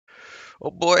Oh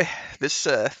boy, this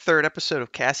third episode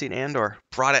of Cassian Andor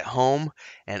brought it home,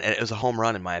 and it was a home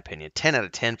run in my opinion. 10 out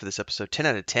of 10 for this episode, 10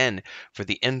 out of 10 for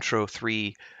the intro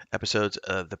three episodes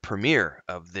of the premiere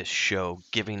of this show,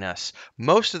 giving us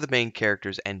most of the main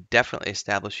characters and definitely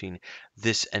establishing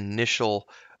this initial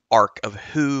arc of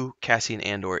who Cassian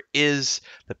Andor is,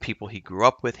 the people he grew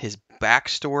up with, his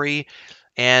backstory,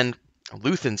 and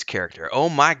Luthen's character. Oh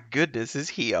my goodness, is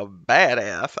he a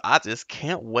badass? I just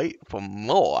can't wait for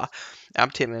more. I'm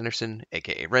Tim Anderson,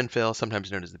 aka Renfill, sometimes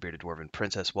known as the Bearded Dwarven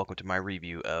Princess. Welcome to my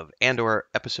review of Andor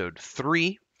Episode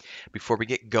 3. Before we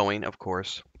get going, of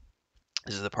course,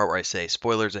 this is the part where I say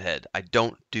spoilers ahead. I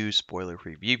don't do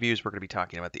spoiler-free reviews. We're going to be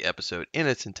talking about the episode in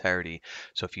its entirety.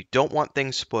 So if you don't want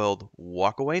things spoiled,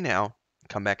 walk away now.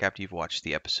 Come back after you've watched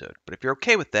the episode. But if you're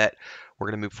okay with that, we're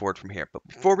going to move forward from here. But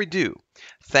before we do,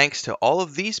 thanks to all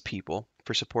of these people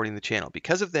for supporting the channel.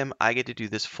 Because of them, I get to do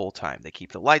this full time. They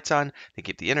keep the lights on, they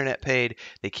keep the internet paid,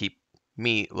 they keep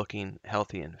me looking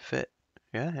healthy and fit.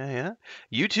 Yeah.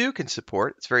 You too can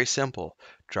support. It's very simple.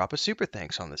 Drop a super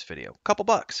thanks on this video. Couple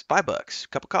bucks, $5,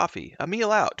 cup of coffee, a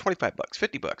meal out, 25 bucks,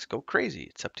 50 bucks. Go crazy.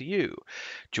 It's up to you.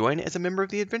 Join as a member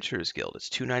of the Adventurers Guild. It's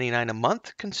 $2.99 a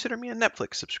month. Consider me a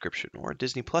Netflix subscription or a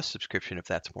Disney Plus subscription if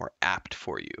that's more apt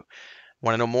for you.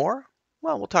 Want to know more?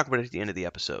 Well, we'll talk about it at the end of the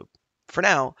episode. For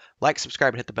now, like,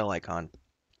 subscribe, and hit the bell icon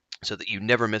so that you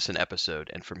never miss an episode.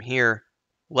 And from here,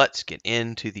 let's get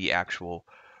into the actual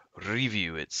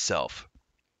review itself.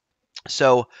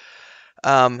 So,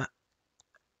 um,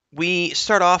 we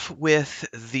start off with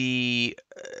the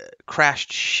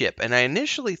crashed ship, and I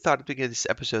initially thought at the beginning of this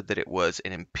episode that it was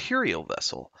an Imperial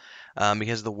vessel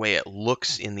because of the way it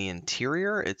looks in the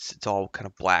interior. It's all kind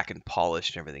of black and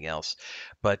polished and everything else,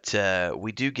 but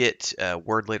we do get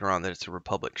word later on that it's a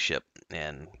Republic ship,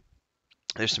 and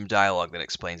there's some dialogue that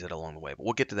explains it along the way. But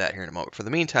we'll get to that here in a moment. For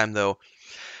the meantime, though,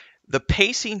 the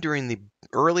pacing during the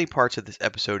early parts of this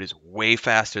episode is way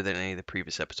faster than any of the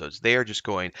previous episodes. They are just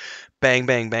going bang,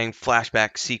 bang, bang,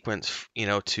 flashback sequence,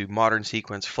 to modern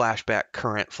sequence, flashback,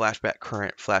 current, flashback,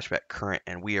 current, flashback, current,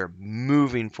 and we are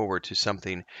moving forward to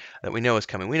something that we know is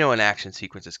coming. We know an action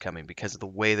sequence is coming because of the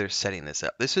way they're setting this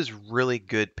up. This is really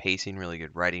good pacing, really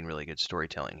good writing, really good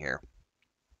storytelling here.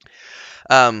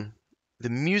 Um, the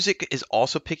music is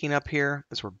also picking up here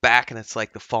as we're back, and it's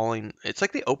like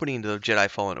the opening to the Jedi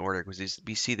Fallen Order, because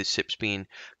we see the ships being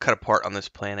cut apart on this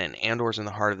planet, and Andor's in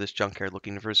the heart of this junkyard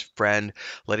looking for his friend,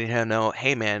 letting him know,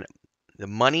 hey man, the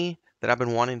money that I've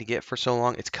been wanting to get for so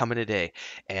long, it's coming today,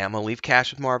 and I'm gonna leave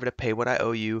cash with Marva to pay what I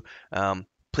owe you.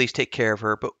 Please take care of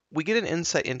her. But we get an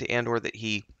insight into Andor that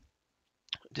he,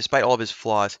 despite all of his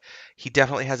flaws, he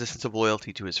definitely has a sense of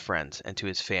loyalty to his friends and to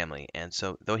his family. And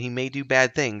so, though he may do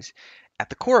bad things, at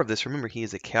the core of this, remember, he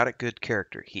is a chaotic good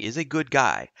character. He is a good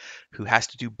guy who has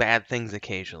to do bad things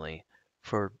occasionally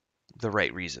for the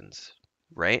right reasons.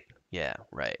 Right? Yeah,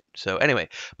 right. So, anyway,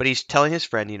 but he's telling his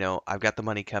friend, I've got the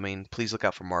money coming. Please look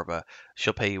out for Marva.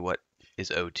 She'll pay you what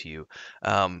is owed to you.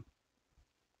 And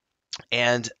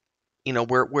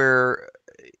we're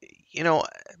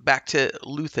back to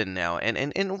Luthen now,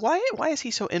 and why is he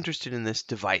so interested in this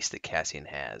device that Cassian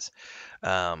has?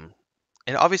 Um,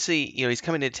 and obviously, he's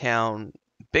coming to town.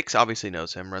 Bix obviously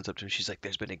knows him, runs up to him. She's like,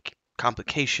 "There's been a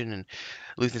complication," and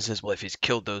Luthen says, "Well, if he's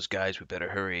killed those guys, we better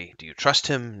hurry. Do you trust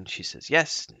him?" And she says,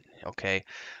 "Yes." Okay.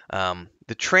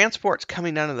 The transport's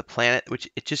coming down to the planet, which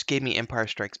it just gave me Empire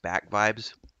Strikes Back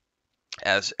vibes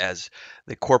as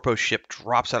the Corpo ship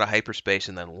drops out of hyperspace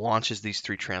and then launches these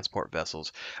three transport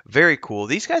vessels. Very cool.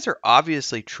 These guys are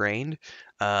obviously trained,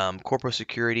 Corpo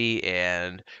security,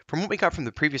 and from what we got from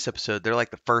the previous episode, they're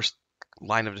like the first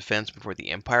line of defense before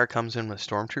the Empire comes in with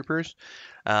stormtroopers.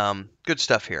 Good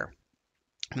stuff here.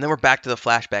 And then we're back to the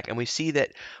flashback, and we see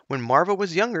that when Marva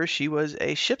was younger, she was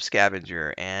a ship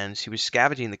scavenger, and she was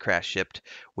scavenging the crash ship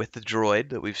with the droid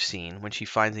that we've seen when she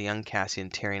finds a young Cassian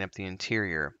tearing up the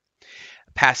interior.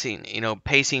 Pacing,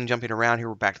 jumping around here.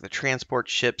 We're back to the transport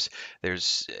ships.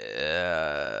 There's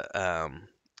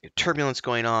turbulence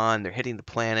going on. They're hitting the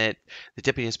planet. The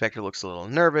deputy inspector looks a little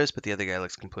nervous, but the other guy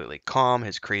looks completely calm.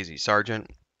 His crazy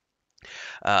sergeant.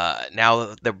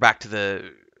 Now they're back to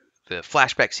the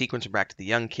flashback sequence. We're back to the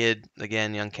young kid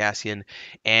again, young Cassian,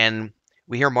 and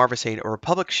we hear Marva saying, "A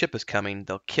Republic ship is coming.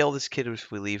 They'll kill this kid if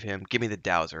we leave him. Give me the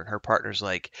dowser." And her partner's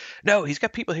like, "No, he's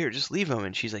got people here. Just leave him."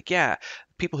 And she's like, "Yeah,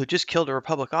 people who just killed a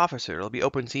Republic officer. It'll be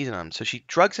open season on him." So she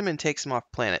drugs him and takes him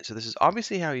off planet. So this is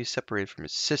obviously how he's separated from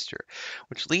his sister,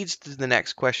 which leads to the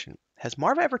next question. Has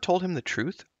Marva ever told him the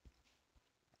truth?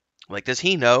 Like, does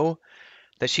he know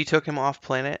that she took him off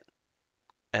planet?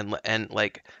 and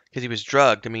like because he was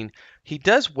drugged. I mean, he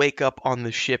does wake up on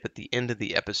the ship at the end of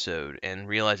the episode and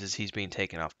realizes he's being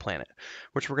taken off planet,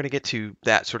 which we're going to get to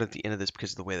that sort of at the end of this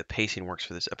because of the way the pacing works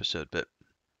for this episode. But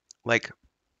like,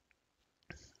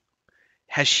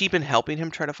 has she been helping him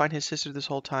try to find his sister this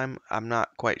whole time? I'm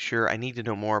not quite sure. I need to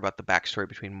know more about the backstory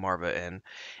between Marva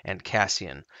and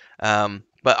Cassian.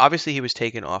 But obviously, he was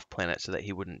taken off planet so that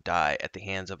he wouldn't die at the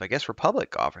hands of, I guess,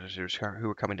 Republic officers who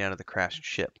were coming down to the crashed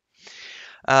ship.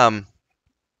 Um,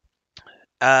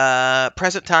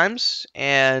 Present times,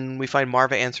 and we find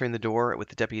Marva answering the door with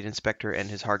the deputy inspector and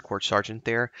his hardcore sergeant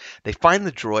there. They find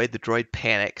the droid. The droid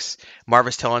panics.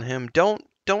 Marva's telling him, "Don't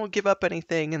give up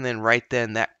anything." And then right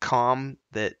then, that comm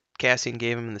that Cassian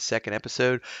gave him in the second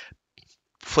episode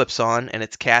flips on, and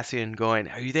it's Cassian going,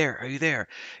 "Are you there? Are you there?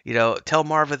 You know, tell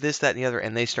Marva this, that, and the other."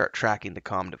 And they start tracking the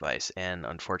comm device, and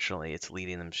unfortunately, it's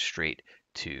leading them straight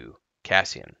to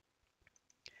Cassian.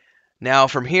 Now,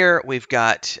 from here, we've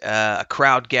got a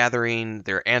crowd gathering.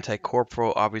 They're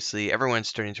anti-corporal, obviously. Everyone's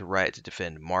starting to riot to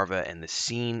defend Marva, and the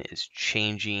scene is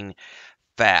changing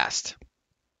fast.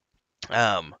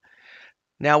 Um,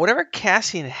 Now, whatever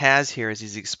Cassian has here as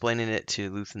he's explaining it to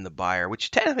Luthen the Buyer,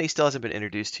 which technically still hasn't been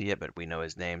introduced to yet, but we know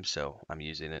his name, so I'm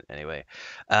using it anyway.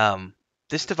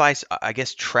 This device, I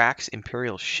guess, tracks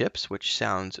Imperial ships, which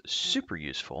sounds super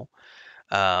useful.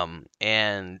 And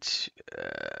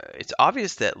it's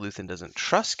obvious that Luthen doesn't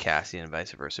trust Cassian and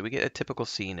vice versa. We get a typical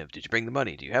scene of, "Did you bring the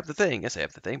money? Do you have the thing? Yes, I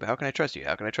have the thing, but how can I trust you?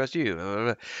 How can I trust you?" Blah, blah,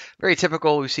 blah. Very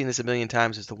typical. We've seen this a million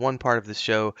times. It's the one part of this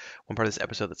show, one part of this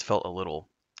episode that's felt a little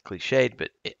cliched,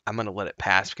 but I'm going to let it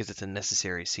pass because it's a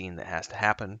necessary scene that has to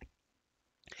happen.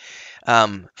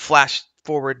 Flash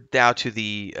forward now to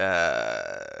the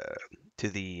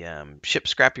ship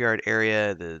scrapyard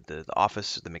area, the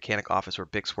office, the mechanic office where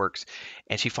Bix works,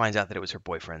 and she finds out that it was her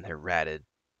boyfriend that ratted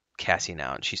Cassian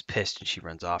out, and she's pissed and she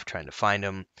runs off trying to find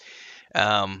him.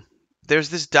 There's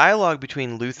this dialogue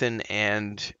between Luthen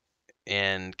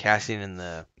and Cassian in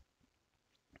the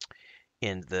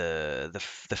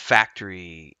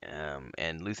factory,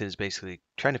 and Luthen is basically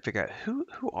trying to figure out who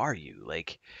are you?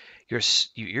 Like,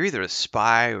 you're either a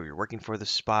spy or you're working for the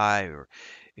spy, or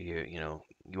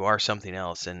you are something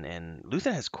else. And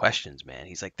Luthen has questions, man.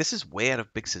 He's like, this is way out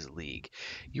of Bix's league.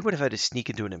 You would have had to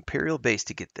sneak into an Imperial base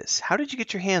to get this. How did you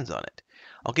get your hands on it?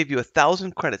 I'll give you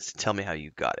 1,000 credits to tell me how you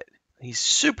got it. He's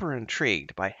super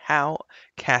intrigued by how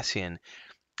Cassian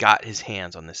got his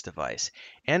hands on this device.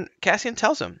 And Cassian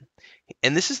tells him,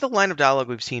 and this is the line of dialogue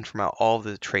we've seen from all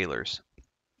the trailers.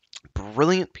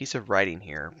 Brilliant piece of writing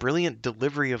here, brilliant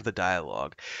delivery of the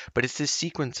dialogue, but it's this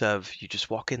sequence of, you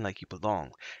just walk in like you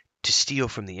belong. To steal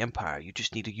from the Empire, you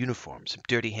just need a uniform, some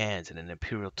dirty hands, and an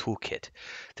Imperial toolkit.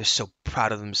 They're so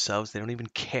proud of themselves, they don't even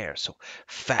care. So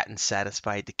fat and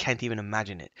satisfied, they can't even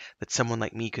imagine it, that someone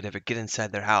like me could ever get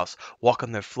inside their house, walk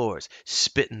on their floors,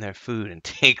 spit in their food, and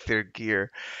take their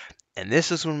gear. And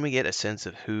this is when we get a sense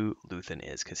of who Luthen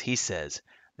is, because he says,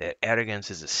 "Their arrogance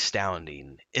is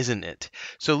astounding, isn't it?"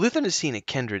 So Luthen is seeing a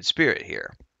kindred spirit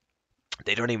here.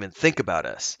 They don't even think about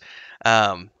us.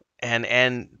 And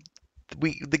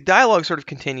the dialogue sort of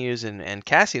continues, and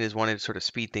Cassian is wanting to sort of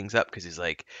speed things up because he's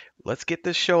like, "Let's get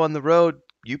this show on the road.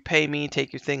 You pay me,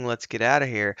 take your thing, let's get out of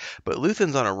here." But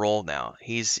Luthen's on a roll now.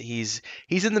 He's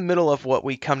in the middle of what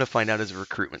we come to find out is a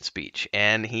recruitment speech,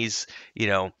 and he's,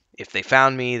 if they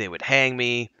found me, they would hang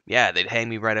me. Yeah, they'd hang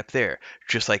me right up there,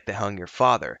 just like they hung your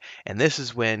father. And this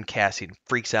is when Cassian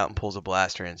freaks out and pulls a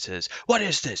blaster and says, "What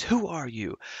is this? Who are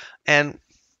you?" And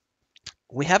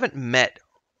we haven't met.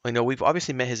 We've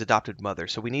obviously met his adopted mother,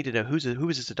 so we need to know who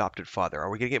is his adopted father. Are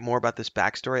we gonna get more about this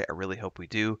backstory? I really hope we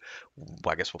do.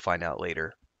 Well, I guess we'll find out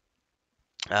later.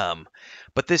 Um,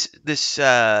 but this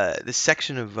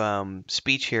section of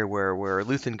speech here, where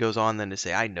Luthen goes on then to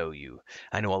say, "I know you.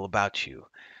 I know all about you.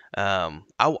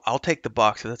 I'll take the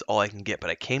box if that's all I can get, but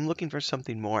I came looking for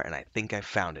something more, and I think I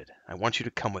found it. I want you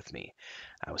to come with me.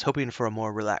 I was hoping for a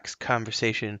more relaxed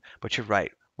conversation, but you're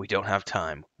right. We don't have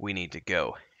time. We need to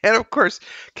go." And of course,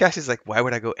 Cassie's like, "Why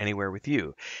would I go anywhere with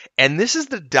you?" And this is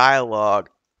the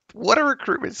dialogue. What a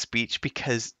recruitment speech,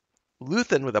 because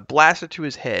Luthen, with a blaster to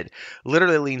his head,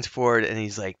 literally leans forward and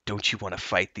he's like, "Don't you want to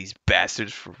fight these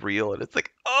bastards for real?" And it's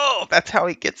like, oh, that's how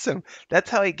he gets them. That's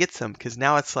how he gets them, because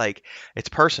now it's like, it's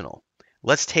personal.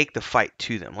 Let's take the fight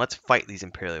to them. Let's fight these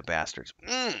Imperial bastards.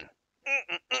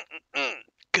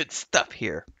 Good stuff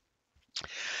here.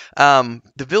 The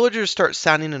villagers start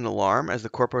sounding an alarm as the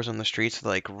corporals on the streets,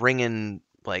 like ringing,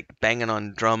 like banging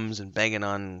on drums and banging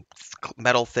on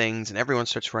metal things, and everyone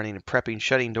starts running and prepping,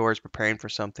 shutting doors, preparing for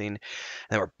something. And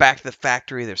then we're back to the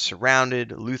factory. They're surrounded.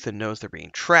 Luthen knows they're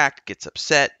being tracked, gets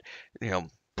upset, you know,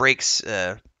 breaks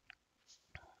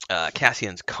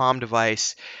Cassian's comm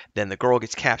device. Then the girl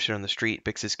gets captured on the street,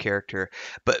 Bix's character.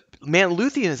 But man,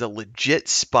 Luthen is a legit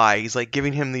spy. He's like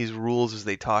giving him these rules as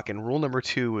they talk. And rule number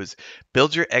 2 was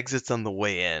build your exits on the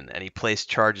way in. And he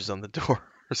placed charges on the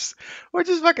doors, which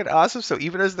is fucking awesome. So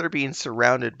even as they're being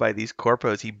surrounded by these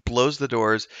corpos, he blows the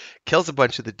doors, kills a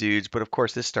bunch of the dudes. But of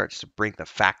course, this starts to bring the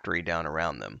factory down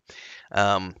around them.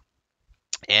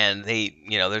 And they,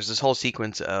 there's this whole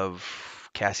sequence of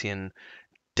Cassian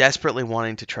desperately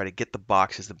wanting to try to get the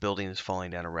box as the building is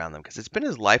falling down around them because it's been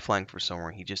his lifeline for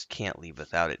somewhere. He just can't leave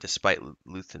without it, despite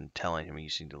Luthen telling him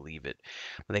he's need to leave it.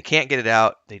 When they can't get it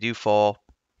out, they do fall.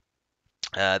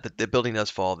 The building does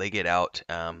fall. They get out.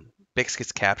 Bix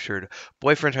gets captured.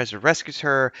 Boyfriend tries to rescue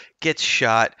her, gets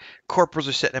shot. Corporals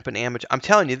are setting up an ambush. I'm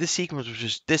telling you, this sequence was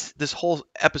just this whole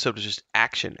episode was just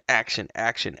action, action,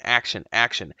 action, action,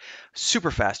 action. Super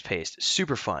fast paced,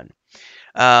 super fun.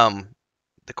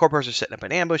 The corporals are setting up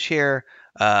an ambush here.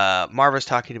 Marva's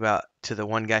talking about to the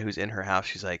one guy who's in her house.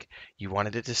 She's like, "You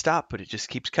wanted it to stop, but it just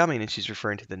keeps coming." And she's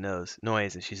referring to the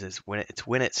noise, and she says, "When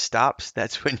it stops,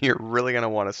 that's when you're really gonna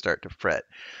want to start to fret."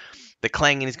 The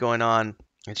clanging is going on,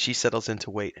 and she settles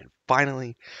into wait. And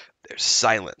finally, there's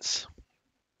silence.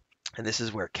 And this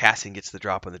is where Cassian gets the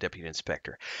drop on the deputy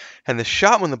inspector. And the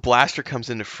shot when the blaster comes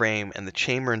into frame and the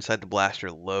chamber inside the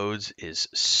blaster loads is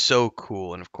so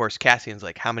cool. And of course, Cassian's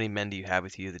like, "How many men do you have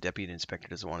with you?" The deputy inspector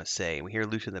doesn't want to say. And we hear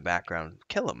Luke in the background,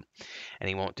 "Kill him." And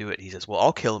he won't do it. He says, "Well,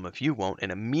 I'll kill him if you won't."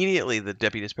 And immediately the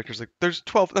deputy inspector's like, "There's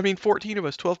 14 of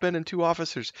us, 12 men and 2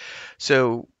 officers."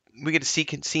 So we get a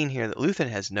scene here that Luthen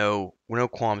has no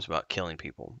qualms about killing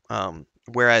people.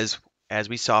 Whereas as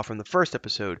we saw from the first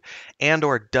episode,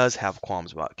 Andor does have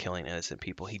qualms about killing innocent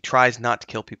people. He tries not to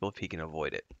kill people if he can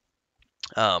avoid it.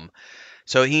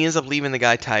 So he ends up leaving the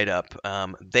guy tied up.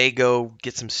 They go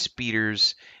get some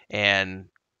speeders and,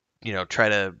 try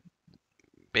to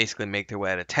basically make their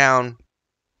way out of town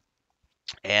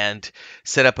and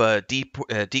set up a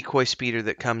decoy speeder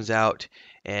that comes out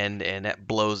and that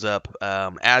blows up.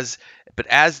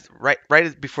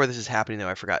 Right before this is happening, though,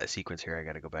 I forgot the sequence here. I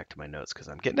got to go back to my notes because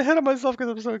I'm getting ahead of myself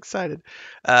because I'm so excited.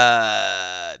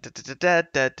 Oh,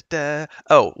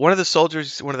 one of the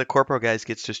soldiers, one of the corporal guys,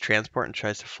 gets to his transport and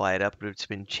tries to fly it up, but it's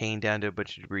been chained down to a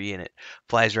bunch of debris, and it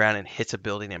flies around and hits a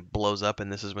building and blows up.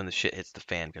 And this is when the shit hits the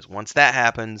fan, because once that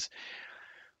happens,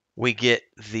 we get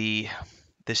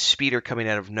this speeder coming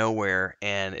out of nowhere,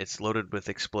 and it's loaded with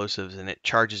explosives, and it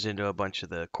charges into a bunch of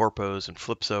the corpos and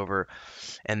flips over.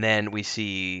 And then we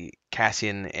see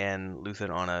Cassian and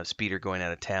Luthen on a speeder going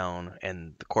out of town,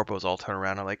 and the corpos all turn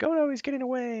around and are like, "Oh no, he's getting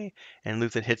away!" And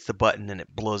Luthen hits the button, and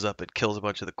it blows up. It kills a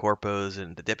bunch of the corpos,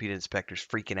 and the deputy inspector's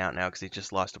freaking out now because he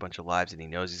just lost a bunch of lives, and he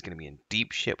knows he's going to be in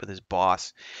deep shit with his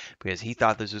boss because he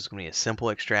thought this was going to be a simple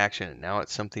extraction, and now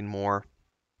it's something more.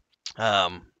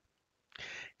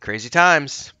 Crazy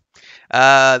times. They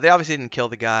obviously didn't kill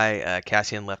the guy.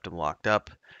 Cassian left him locked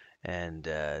up, and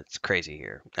it's crazy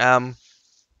here.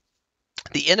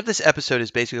 The end of this episode is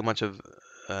basically a bunch of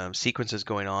sequences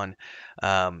going on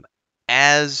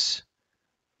as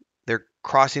they're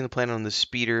crossing the planet on the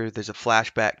speeder. There's a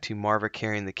flashback to Marva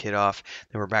carrying the kid off.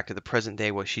 Then we're back to the present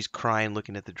day where she's crying,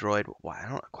 looking at the droid. Why? I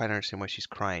don't quite understand why she's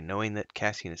crying, knowing that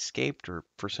Cassian escaped or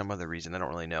for some other reason. I don't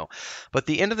really know. But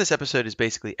the end of this episode is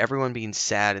basically everyone being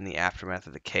sad in the aftermath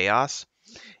of the chaos.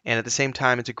 And at the same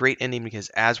time, it's a great ending because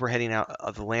as we're heading out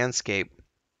of the landscape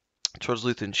towards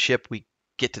Luthen's ship, we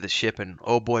get to the ship, and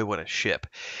oh boy, what a ship.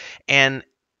 And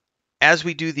as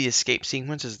we do the escape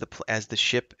sequence, as the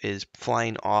ship is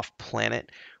flying off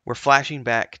planet, we're flashing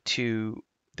back to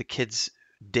the kid's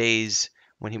days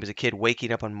when he was a kid,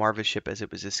 waking up on Marva's ship as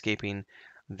it was escaping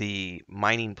the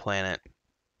mining planet,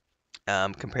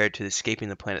 compared to escaping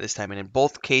the planet this time. And in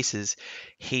both cases,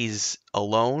 he's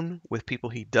alone with people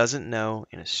he doesn't know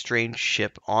in a strange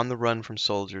ship on the run from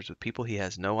soldiers with people he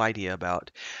has no idea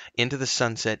about, into the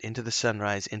sunset, into the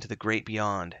sunrise, into the great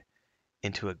beyond,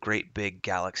 into a great big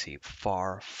galaxy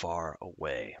far, far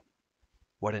away.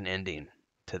 What an ending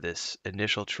to this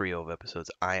initial trio of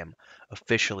episodes. I am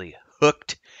officially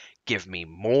hooked. Give me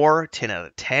more. 10 out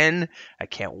of 10. I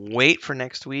can't wait for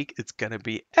next week. It's going to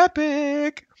be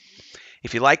epic.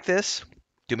 If you like this,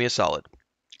 do me a solid.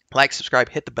 Like, subscribe,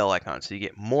 hit the bell icon so you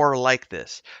get more like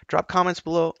this. Drop comments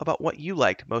below about what you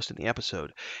liked most in the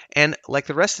episode. And like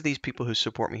the rest of these people who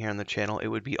support me here on the channel, it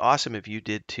would be awesome if you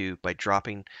did too by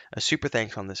dropping a super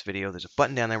thanks on this video. There's a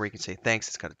button down there where you can say thanks.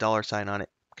 It's got a $ sign on it.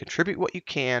 Contribute what you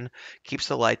can, keeps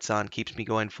the lights on, keeps me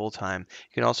going full time.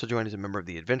 You can also join as a member of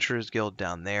the Adventurers Guild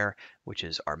down there, which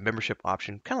is our membership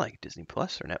option, kind of like Disney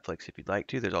Plus or Netflix if you'd like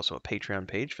to. There's also a Patreon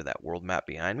page for that world map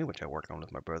behind me, which I work on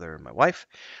with my brother and my wife.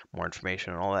 More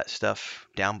information on all that stuff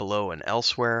down below and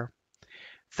elsewhere.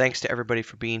 Thanks to everybody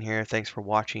for being here. Thanks for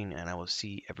watching, and I will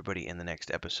see everybody in the next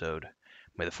episode.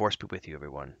 May the Force be with you,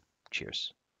 everyone.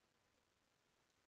 Cheers.